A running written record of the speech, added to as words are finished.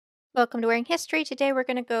Welcome to Wearing History. Today we're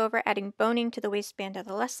going to go over adding boning to the waistband of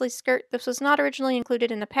the Leslie skirt. This was not originally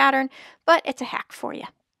included in the pattern, but it's a hack for you.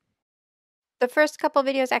 The first couple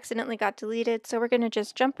videos accidentally got deleted, so we're going to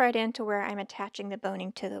just jump right into where I'm attaching the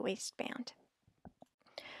boning to the waistband.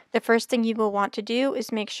 The first thing you will want to do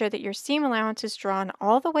is make sure that your seam allowance is drawn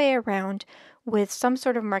all the way around with some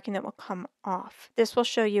sort of marking that will come off. This will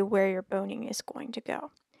show you where your boning is going to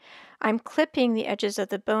go. I'm clipping the edges of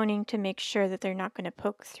the boning to make sure that they're not going to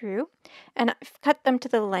poke through, and I've cut them to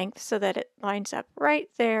the length so that it lines up right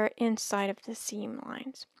there inside of the seam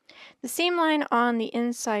lines. The seam line on the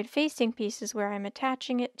inside facing piece is where I'm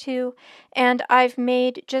attaching it to, and I've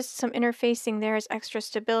made just some interfacing there as extra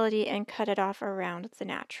stability and cut it off around the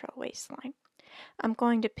natural waistline. I'm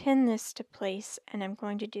going to pin this to place, and I'm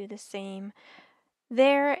going to do the same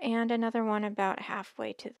there and another one about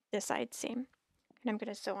halfway to the side seam. And I'm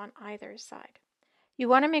going to sew on either side. You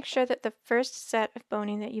want to make sure that the first set of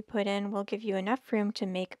boning that you put in will give you enough room to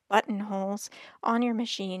make buttonholes on your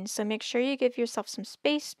machine. So make sure you give yourself some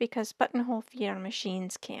space because buttonhole feet on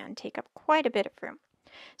machines can take up quite a bit of room.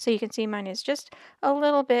 So you can see mine is just a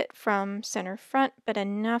little bit from center front, but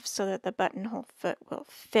enough so that the buttonhole foot will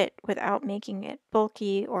fit without making it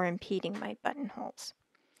bulky or impeding my buttonholes.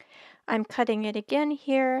 I'm cutting it again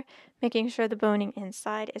here, making sure the boning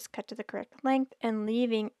inside is cut to the correct length and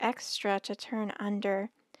leaving extra to turn under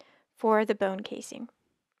for the bone casing.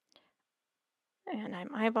 And I'm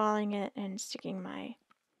eyeballing it and sticking my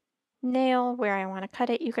nail where I want to cut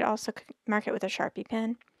it. You could also mark it with a Sharpie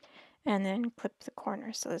pen and then clip the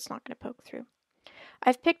corner so it's not going to poke through.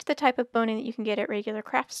 I've picked the type of boning that you can get at regular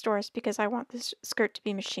craft stores because I want this skirt to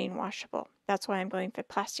be machine washable. That's why I'm going for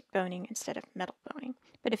plastic boning instead of metal boning.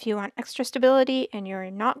 But if you want extra stability and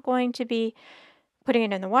you're not going to be putting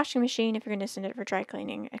it in the washing machine, if you're going to send it for dry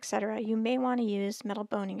cleaning, etc., you may want to use metal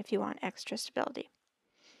boning if you want extra stability.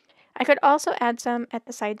 I could also add some at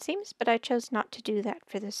the side seams, but I chose not to do that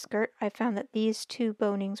for this skirt. I found that these two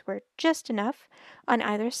bonings were just enough on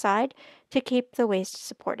either side to keep the waist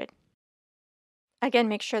supported. Again,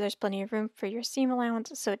 make sure there's plenty of room for your seam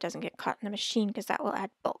allowance so it doesn't get caught in the machine because that will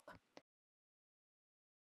add bulk.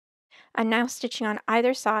 I'm now stitching on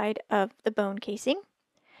either side of the bone casing.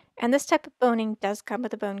 And this type of boning does come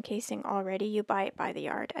with a bone casing already. You buy it by the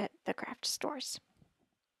yard at the craft stores.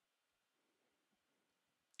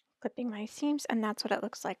 Clipping my seams, and that's what it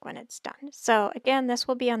looks like when it's done. So again, this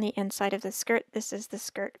will be on the inside of the skirt. This is the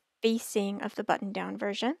skirt facing of the button-down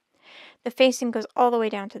version. The facing goes all the way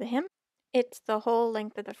down to the hem. It's the whole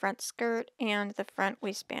length of the front skirt and the front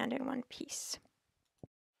waistband in one piece.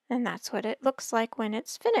 And that's what it looks like when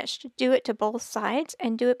it's finished. Do it to both sides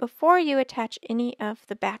and do it before you attach any of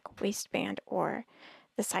the back waistband or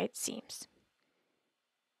the side seams.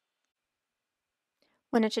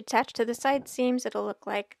 When it's attached to the side seams, it'll look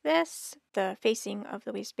like this, the facing of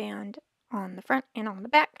the waistband on the front and on the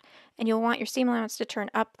back, and you'll want your seam allowance to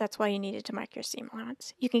turn up. That's why you needed to mark your seam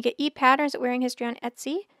allowance. You can get e-patterns at Wearing History on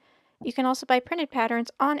Etsy. You can also buy printed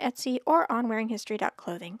patterns on Etsy or on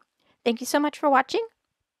wearinghistory.clothing. Thank you so much for watching.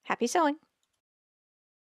 Happy sewing!